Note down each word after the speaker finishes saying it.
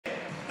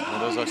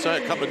And as I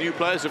say, a couple of new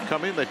players have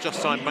come in. They've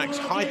just signed Max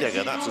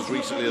Heidegger. That's as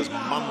recently as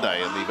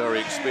Monday, and the very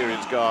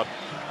experienced guard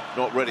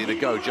not ready to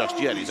go just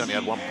yet. He's only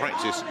had one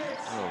practice.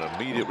 Oh, an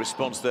immediate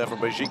response there from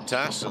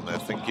Besiktas, and they're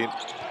thinking,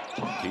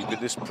 keeping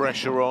this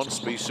pressure on.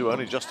 Spissu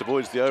only just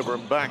avoids the over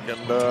and back and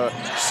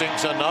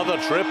sinks another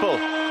triple.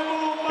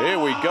 Here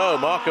we go,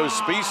 Marco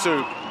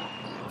Spissu.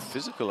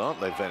 Physical,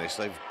 aren't they, Venice?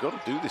 They've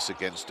got to do this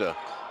against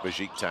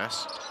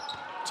Besiktas.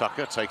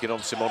 Tucker taking on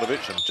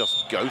Simonovic and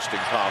just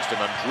ghosting past him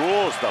and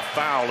draws the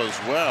foul as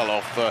well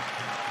off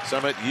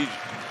Samet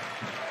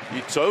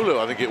Itolu,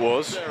 I think it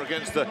was. There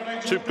against the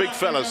two big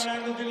fellas.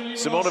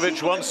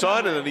 Simonovic one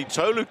side and then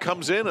Itolu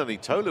comes in, and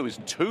Itolu is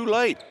too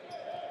late.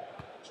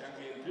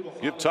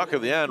 Give Tucker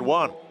the and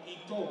one.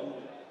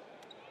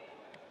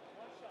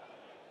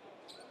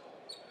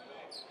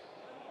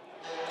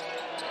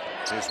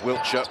 Here's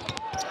Wiltshire.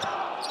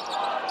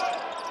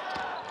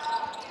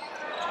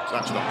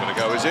 That's not going to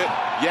go, is it?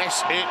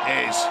 Yes, it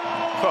is.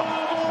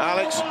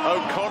 Alex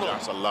O'Connell.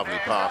 That's a lovely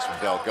pass from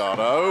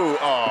Delgado.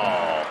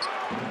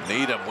 Oh,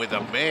 Needham with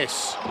a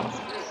miss.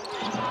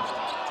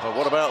 Well,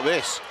 what about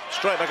this?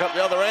 Straight back up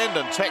the other end,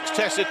 and Tex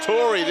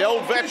Tessitore, the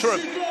old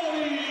veteran.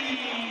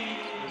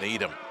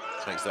 Needham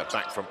takes that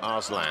back from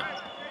Arslan.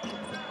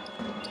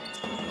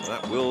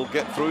 That will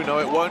get through. No,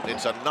 it won't.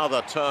 It's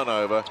another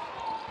turnover.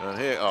 And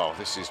here, oh,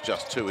 this is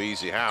just too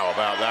easy. How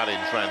about that in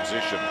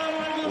transition?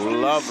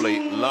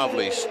 Lovely,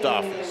 lovely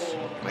stuff.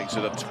 Makes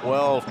it a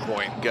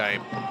 12-point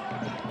game.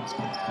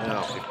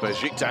 Now, if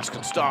Besiktas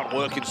can start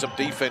working some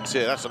defense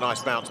here, that's a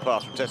nice bounce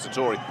pass from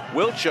Tessitore.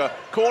 Wiltshire,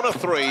 corner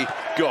three,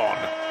 gone.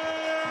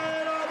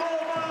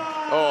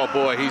 Oh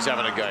boy, he's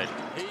having a game.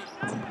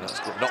 That's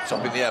knocked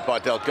up in the air by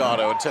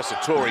Delgado, and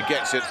Tessitore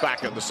gets it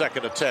back at the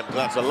second attempt.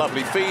 That's a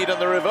lovely feed, and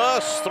the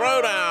reverse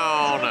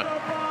throwdown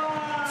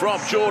from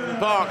Jordan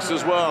Parks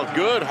as well.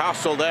 Good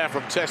hustle there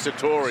from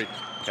Tessitore.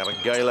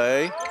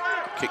 Kabengele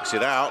kicks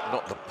it out.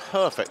 Not the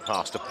perfect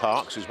pass to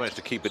Parks, who's managed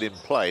to keep it in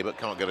play but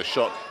can't get a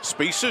shot.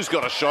 Spissu's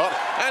got a shot,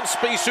 and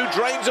Spissu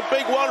drains a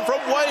big one from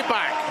way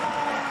back.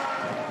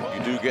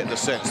 You do get the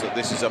sense that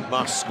this is a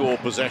must-score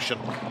possession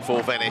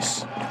for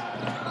Venice.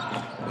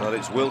 But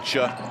it's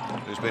Wiltshire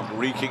who's been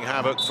wreaking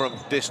havoc from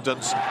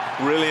distance.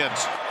 Brilliant.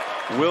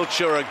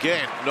 Wiltshire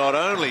again, not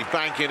only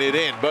banking it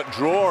in, but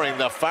drawing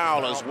the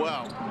foul as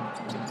well.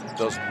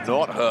 Does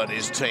not hurt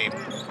his team.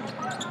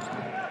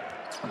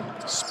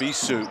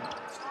 Spissu.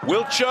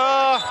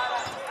 Wiltshire!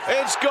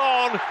 It's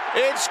gone!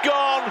 It's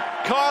gone!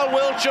 Kyle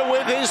Wiltshire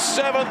with his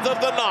 7th of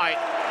the night.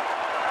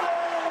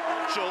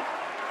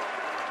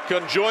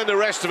 Can join the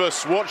rest of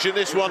us watching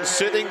this one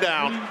sitting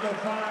down.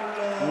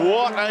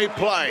 What a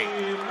play.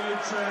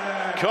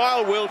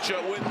 Kyle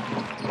Wiltshire with...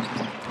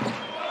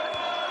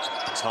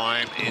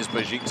 Time is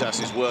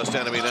Besiktas' worst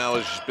enemy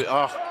now.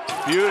 Oh,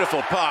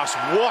 beautiful pass.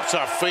 What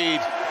a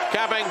feed.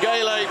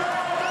 Kabengele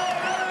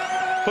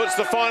puts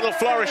the final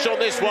flourish on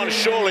this one,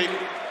 surely.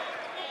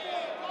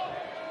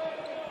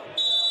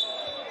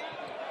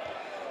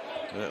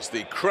 That's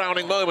the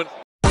crowning moment.